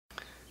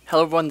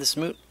Hello everyone, this is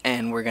Moot,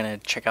 and we're going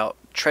to check out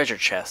treasure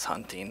chest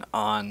hunting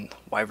on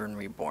Wyvern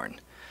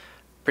Reborn.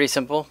 Pretty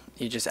simple.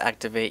 You just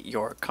activate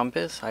your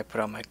compass. I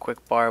put on my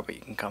quick bar, but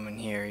you can come in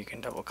here, you can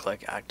double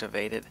click,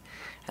 activate it,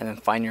 and then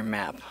find your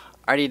map.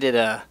 I already did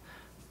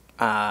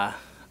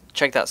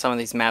checked out some of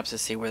these maps to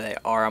see where they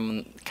are. I'm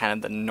on kind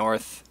of the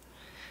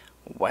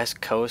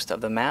northwest coast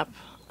of the map.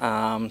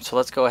 So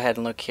let's go ahead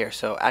and look here.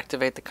 So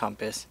activate the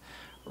compass,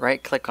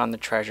 right click on the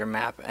treasure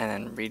map, and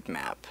then read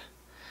map.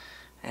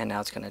 And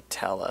now it's going to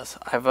tell us.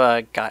 I've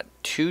got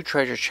 2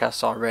 treasure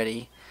chests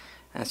already,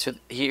 and so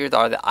here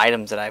are the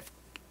items that I've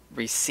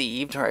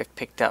received or I've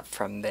picked up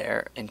from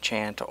there.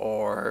 Enchant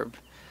orb,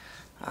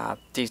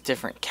 these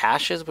different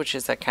caches, which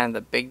is that kind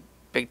of the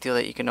big deal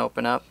that you can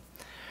open up.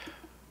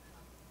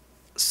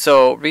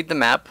 So read the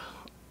map.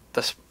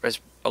 This is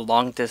a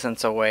long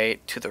distance away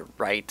to the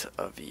right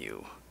of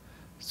you,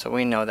 so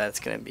we know that it's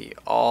going to be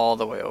all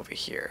the way over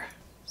here.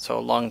 So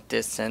long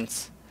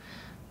distance,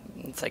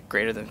 it's like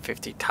greater than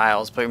 50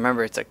 tiles, but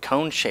remember it's a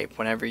cone shape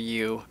whenever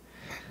you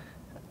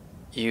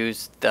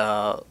use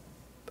the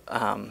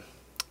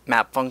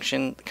map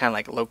function, kind of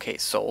like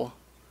locate soul.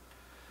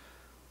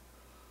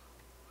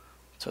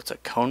 So it's a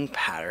cone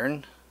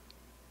pattern.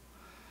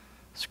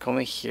 So come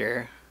over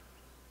here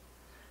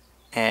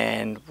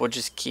and we'll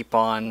just keep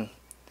on,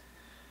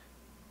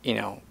 you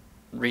know,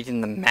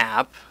 reading the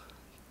map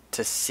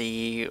to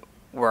see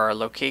where our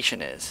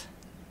location is.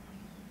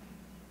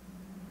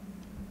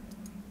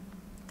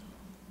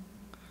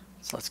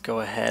 So let's go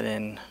ahead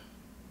and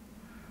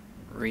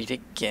read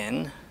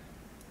again.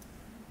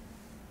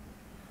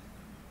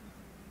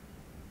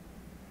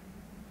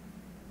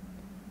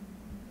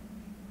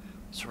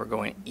 So we're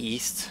going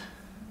east.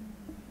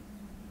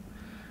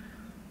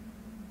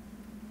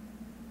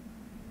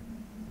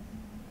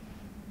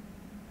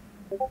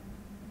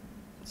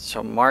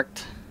 So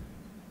marked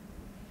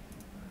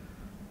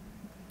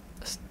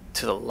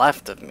to the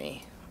left of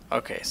me.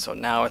 Okay, so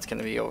now it's going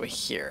to be over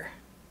here.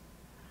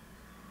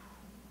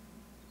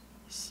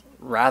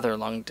 Rather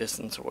long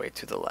distance away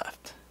to the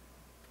left.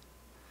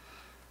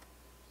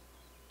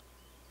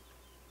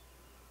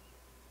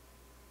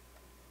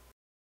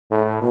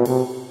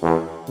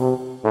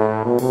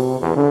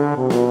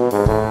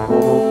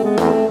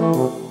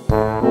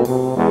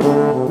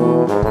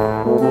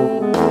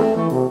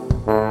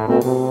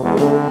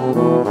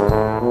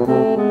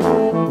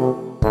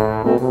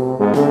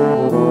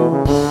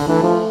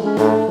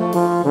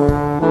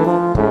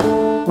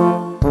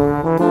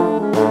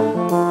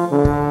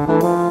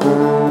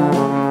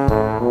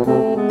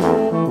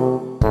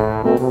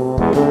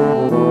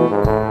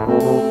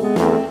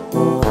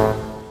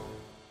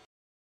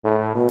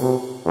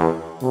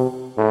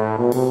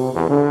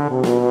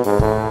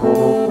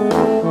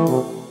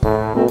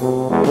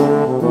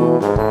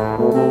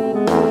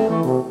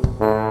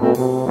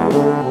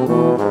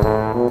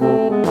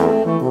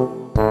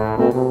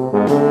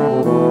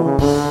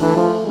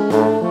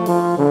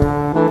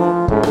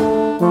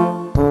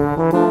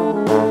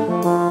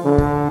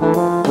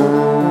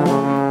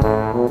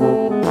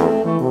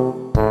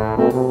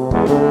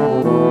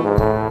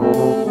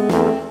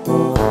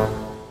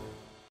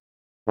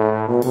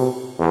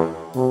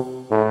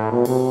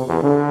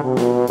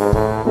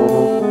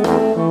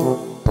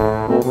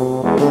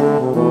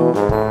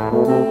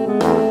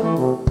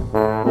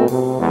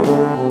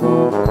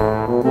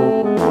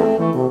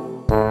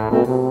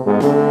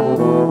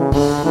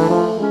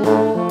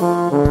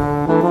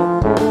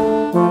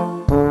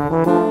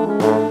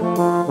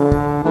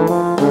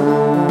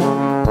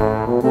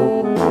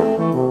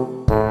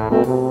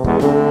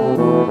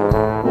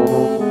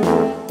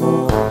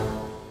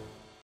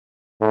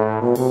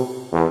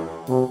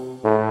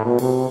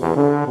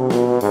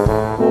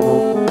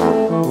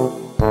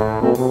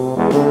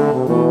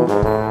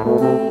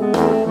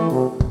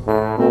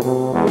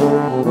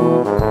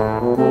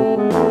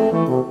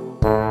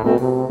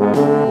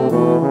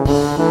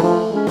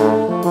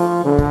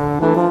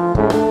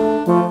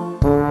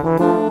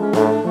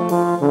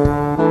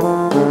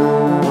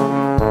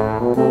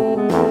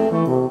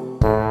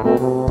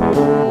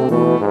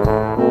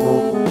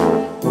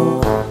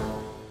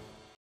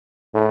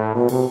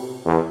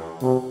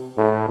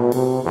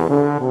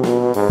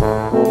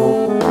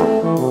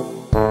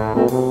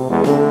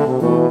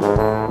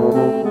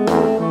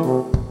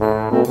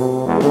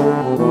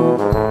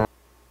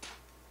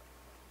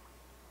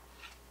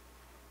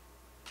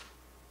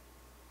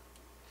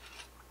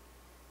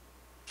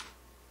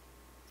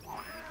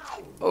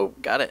 Oh,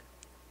 got it.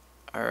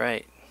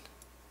 Alright.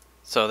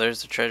 So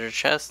there's the treasure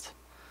chest,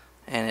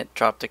 and it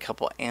dropped a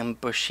couple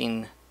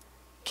ambushing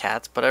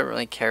cats, but I don't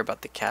really care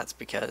about the cats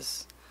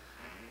because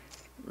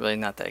really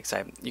not that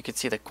exciting. You can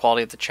see the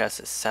quality of the chest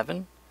is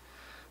 7.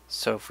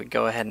 So if we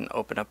go ahead and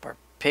open up our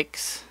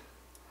picks,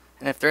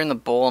 and if they're in the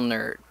bowl in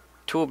their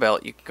tool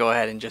belt, you can go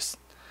ahead and just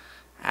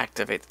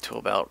activate the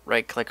tool belt,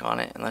 right click on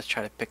it, and let's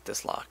try to pick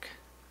this lock.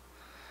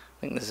 I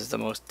think this is the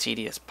most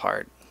tedious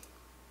part,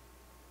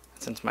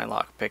 since my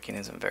lock picking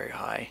isn't very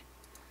high.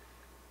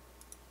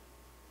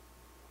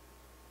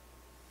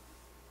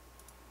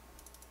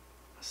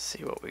 Let's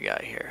see what we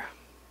got here.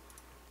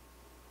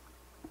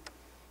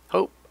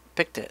 Oh,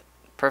 picked it.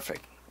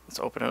 Perfect. Let's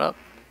open it up.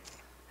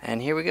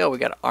 And here we go. We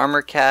got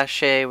armor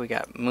cache, we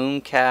got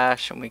moon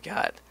cache, and we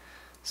got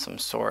some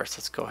source.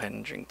 Let's go ahead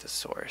and drink the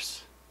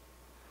source.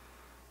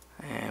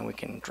 And we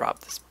can drop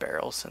this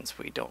barrel since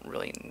we don't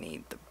really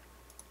need the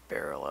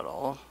barrel at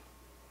all.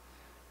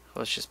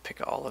 Let's just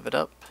pick all of it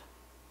up.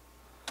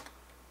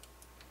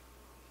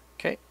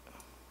 Okay.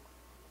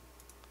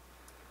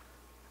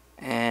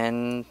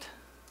 And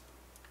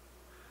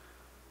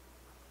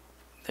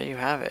there you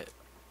have it.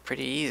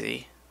 Pretty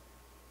easy.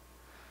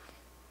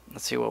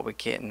 Let's see what we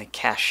get in the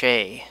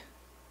cache.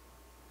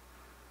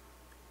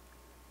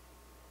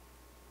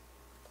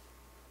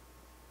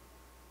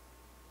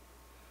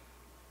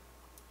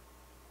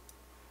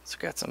 So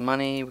we got some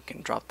money. We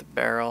can drop the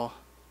barrel.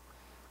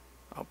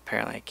 Oh,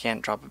 apparently I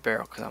can't drop a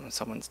barrel because I'm in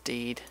someone's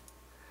deed.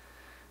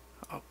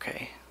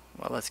 Okay.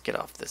 Well, let's get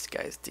off this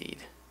guy's deed.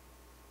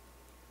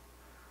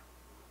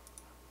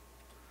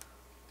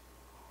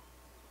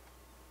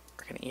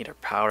 We're gonna eat our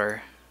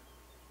powder.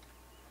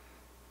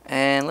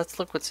 And let's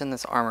look what's in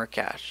this armor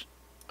cache.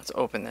 Let's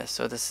open this.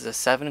 So this is a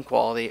 7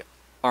 quality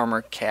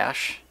armor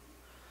cache.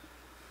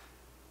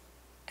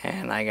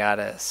 And I got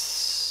a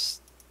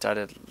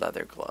studded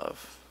leather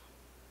glove.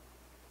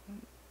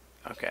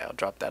 Okay, I'll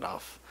drop that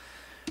off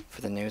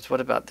for the news. What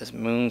about this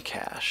moon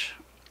cache?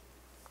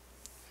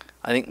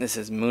 I think this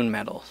is moon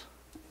metals.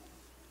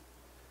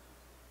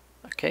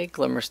 Okay,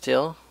 glimmer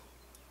steel.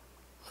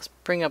 Let's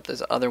bring up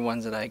those other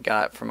ones that I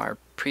got from our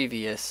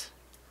previous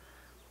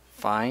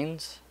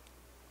finds.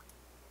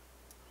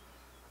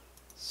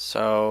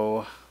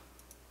 So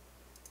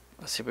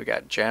let's see, we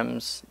got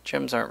gems.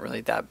 Gems aren't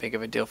really that big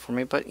of a deal for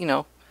me, but you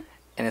know,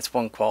 and it's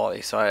 1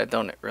 quality, so I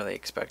don't really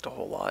expect a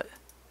whole lot.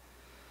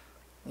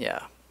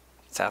 Yeah,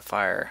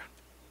 sapphire,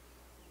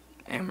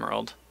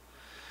 emerald,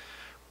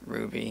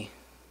 ruby.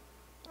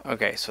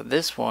 Okay, so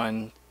this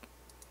one,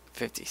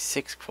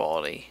 56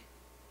 quality.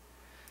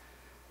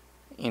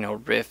 You know,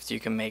 rift, you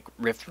can make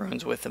rift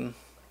runes with them.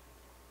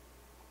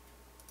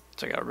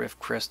 So I got rift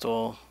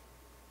crystal,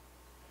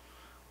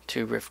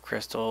 2 rift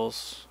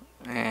crystals,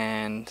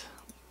 and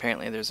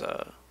apparently there's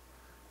a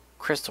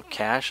crystal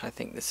cache. I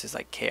think this is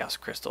like chaos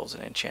crystals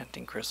and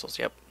enchanting crystals.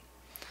 Yep.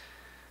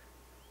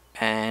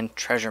 And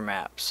treasure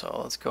maps.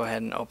 So let's go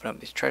ahead and open up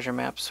these treasure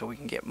maps so we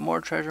can get more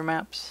treasure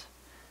maps.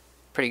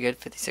 Pretty good,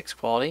 56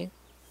 quality.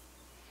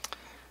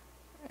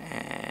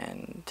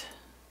 And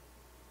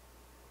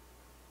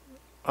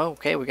oh,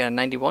 okay, we got a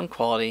 91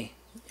 quality.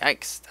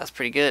 Yikes, that's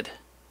pretty good.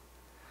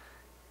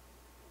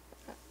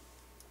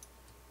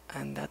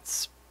 And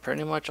that's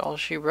pretty much all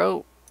she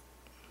wrote.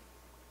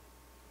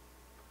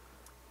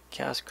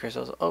 Chaos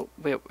crystals. Oh,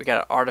 wait, we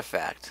got an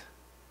artifact.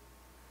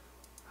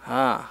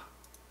 Huh.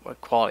 What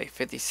quality?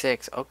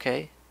 56.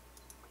 Okay.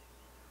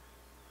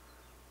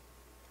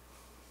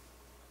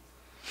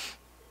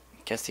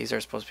 Guess these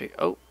are supposed to be...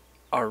 Oh,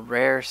 a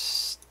rare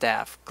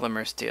staff.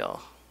 Glimmer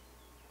steel.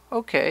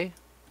 Okay.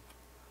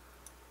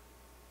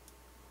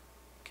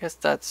 Guess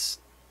that's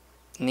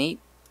neat.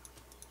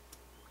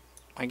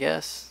 I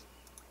guess.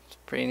 It's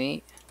pretty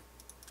neat.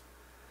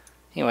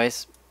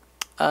 Anyways,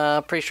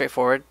 pretty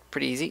straightforward.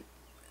 Pretty easy.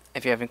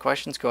 If you have any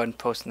questions, go ahead and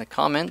post in the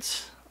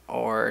comments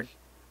or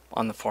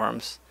on the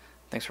forums.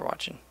 Thanks for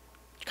watching.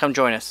 Come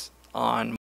join us on